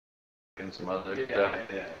and some other stuff.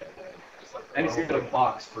 Yeah. And he's got a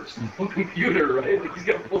box for some computer, right? He's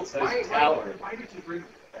got a full-size tower. Why did you bring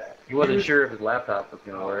that? He wasn't sure if his laptop was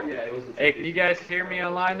going to work. Yeah, hey, can you guys hear me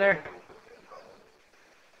online there?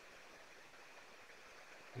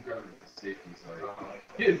 Safety, sorry.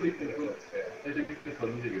 I think the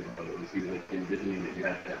funny thing about it was he was like envisioning that you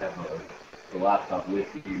have to have the laptop with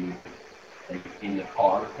you, like in the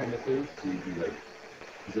car kind of thing, so you'd be like,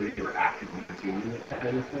 so you were actively tuning it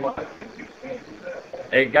kind of thing.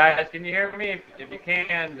 Hey guys, can you hear me? If you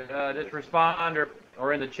can, just respond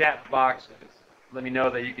or in the chat box, let me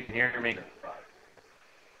know that you can hear me.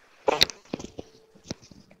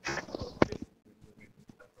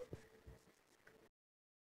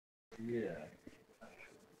 Yeah.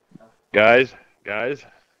 Guys.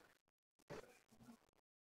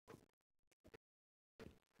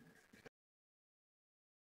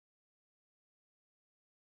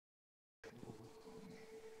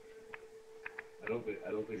 I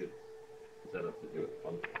don't think it's set up to do it.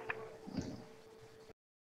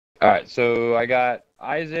 All right, so I got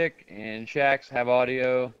Isaac and Shax have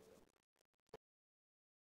audio.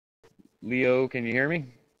 Leo, can you hear me?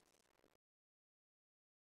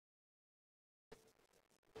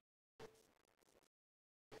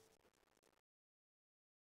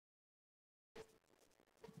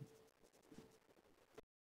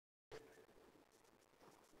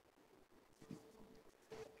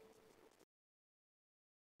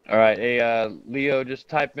 All right, hey, Leo, just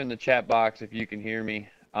type in the chat box if you can hear me.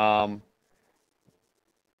 In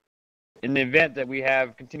the event that we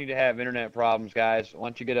continue to have internet problems, guys, why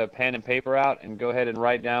don't you get a pen and paper out and go ahead and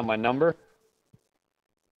write down my number,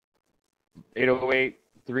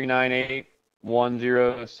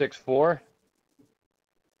 808-398-1064.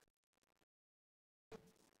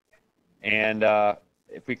 And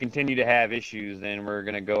if we continue to have issues, then we're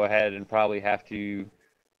going to go ahead and probably have to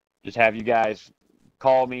just have you guys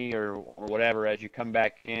call me or whatever as you come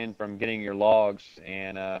back in from getting your logs,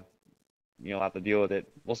 and you'll have to deal with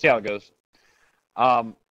it. We'll see how it goes.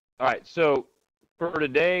 All right, so for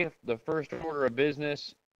today, the first order of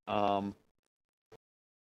business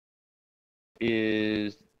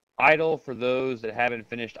is idle for those that haven't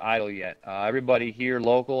finished idle yet. Everybody here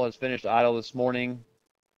local has finished idle this morning.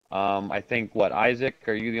 I think, what, Isaac,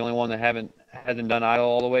 are you the only one that hasn't done idle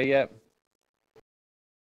all the way yet?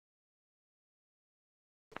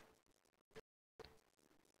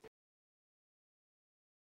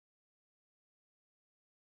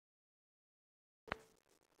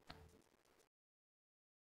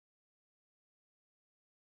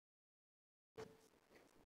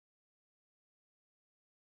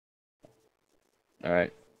 All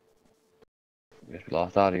right. I guess we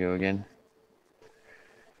lost audio again.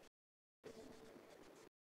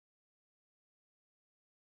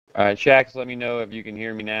 All right, Shax, let me know if you can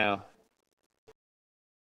hear me now.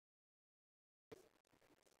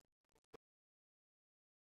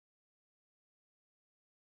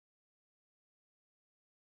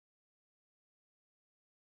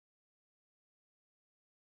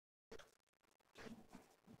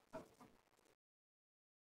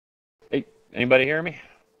 Hey, anybody hear me?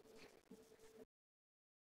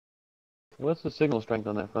 What's the signal strength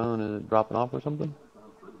on that phone? Is it dropping off or something?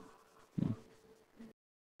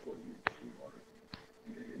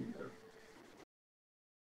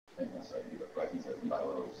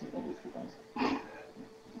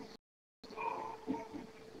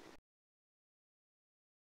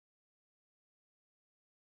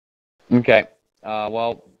 Okay.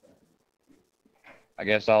 Well, I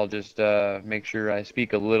guess I'll just make sure I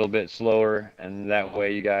speak a little bit slower, and that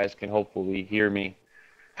way you guys can hopefully hear me.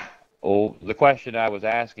 Oh, the question I was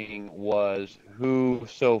asking was, who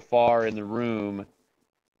so far in the room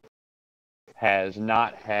has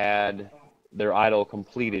not had their idle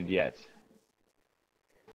completed yet?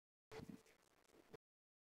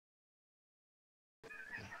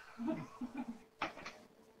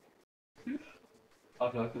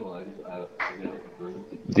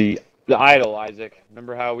 The idle, Isaac.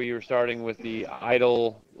 Remember how we were starting with the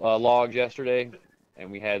idle logs yesterday,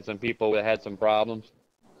 and we had some people that had some problems?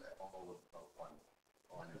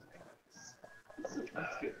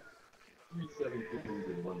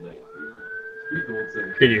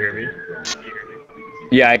 Can you hear me?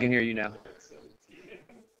 Yeah, I can hear you now.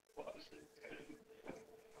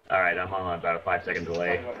 All right, I'm on about a 5-second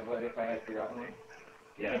delay.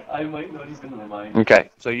 Yeah, I might not even remind you. Okay,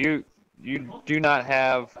 so you do not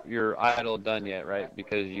have your idle done yet, right?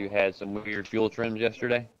 Because you had some weird fuel trims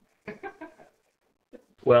yesterday?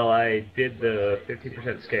 Well, I did the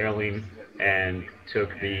 50% scaling and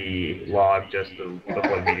took the log just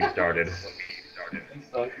before the meeting started.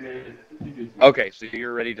 Okay, so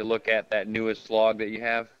you're ready to look at that newest log that you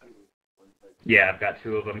have? Yeah, I've got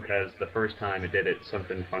 2 of them because the first time it did it,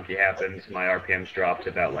 something funky happened. My RPMs dropped to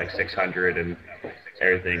about like 600 and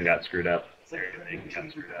everything got screwed up.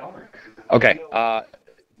 Okay,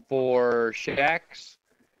 for Shax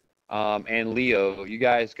and Leo, you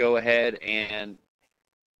guys go ahead and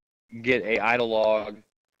get a idle log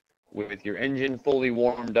with your engine fully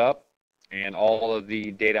warmed up and all of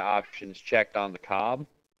the data options checked on the Cobb.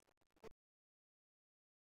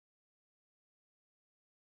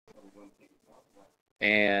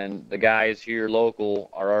 And the guys here local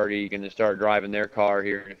are already going to start driving their car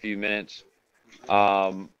here in a few minutes.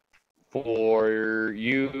 For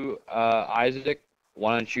you, Isaac,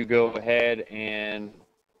 why don't you go ahead and...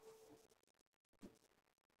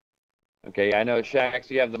 Okay, I know, Shax,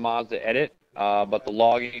 you have the MazdaEdit, but the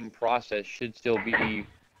logging process should still be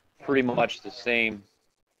pretty much the same.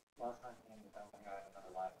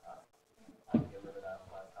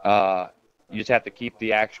 You just have to keep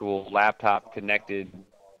the actual laptop connected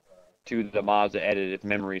to the MazdaEdit if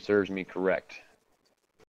memory serves me correct.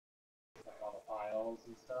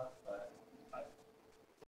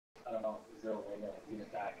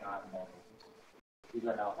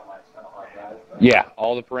 Yeah,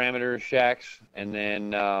 all the parameters, Shax, and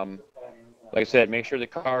then, like I said, make sure the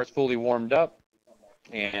car is fully warmed up,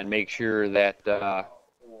 and make sure that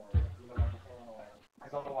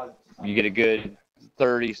you get a good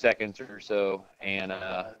 30 seconds or so, and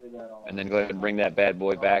then go ahead and bring that bad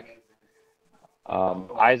boy back.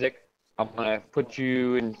 Isaac, I'm going to put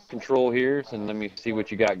you in control here, so let me see what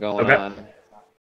you got going on.